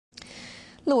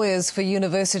Lawyers for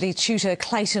university tutor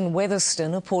Clayton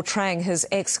Weatherston are portraying his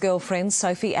ex-girlfriend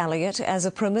Sophie Elliott as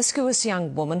a promiscuous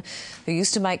young woman who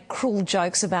used to make cruel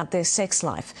jokes about their sex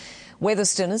life.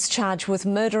 Weatherston is charged with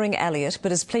murdering Elliott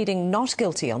but is pleading not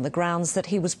guilty on the grounds that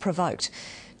he was provoked.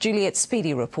 Juliet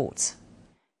Speedy reports.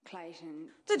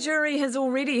 The jury has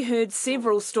already heard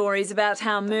several stories about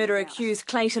how murder-accused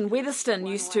Clayton Weatherston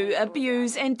used to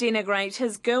abuse and denigrate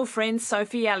his girlfriend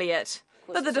Sophie Elliott.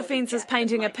 But the defence is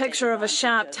painting a picture of a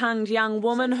sharp-tongued young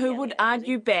woman who would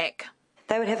argue back.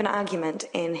 They would have an argument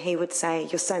and he would say,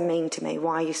 "You're so mean to me,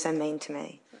 why are you so mean to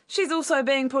me?" She's also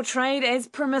being portrayed as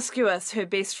promiscuous, her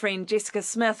best friend Jessica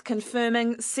Smith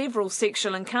confirming several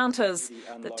sexual encounters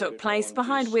that took place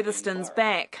behind Weatherston's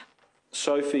back.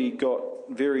 Sophie got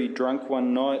very drunk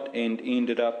one night and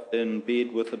ended up in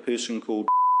bed with a person called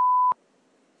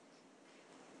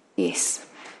Yes.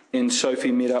 And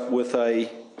Sophie met up with a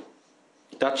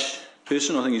Dutch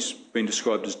person, I think he's been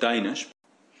described as Danish.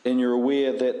 And you're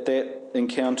aware that that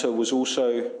encounter was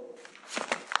also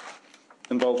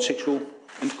involved sexual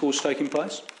intercourse taking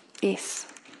place? Yes.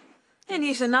 And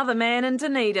yet another man in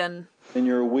Dunedin. And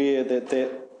you're aware that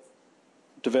that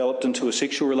developed into a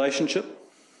sexual relationship?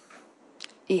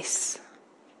 Yes.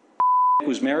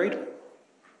 Was married?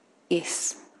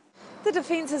 Yes. The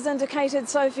defence has indicated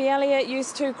Sophie Elliott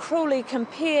used to cruelly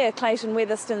compare Clayton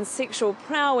Weatherston's sexual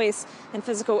prowess and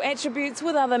physical attributes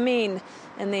with other men,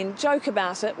 and then joke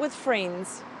about it with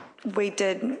friends. We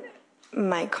did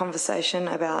make conversation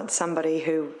about somebody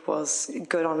who was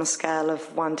good on a scale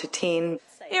of 1 to 10.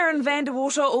 Erin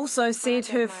Vanderwater also said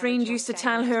her friend used to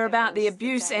tell her about the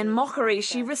abuse and mockery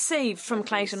she received from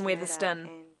Clayton Weatherston.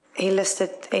 He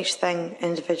listed each thing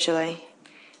individually.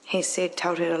 He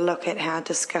told her to look at how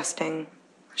disgusting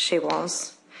she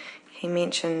was. He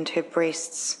mentioned her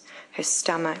breasts, her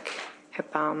stomach, her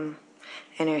bum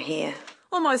and her hair.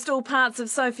 Almost all parts of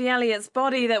Sophie Elliott's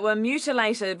body that were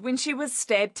mutilated when she was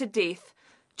stabbed to death.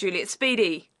 Juliet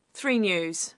Speedy, 3 News.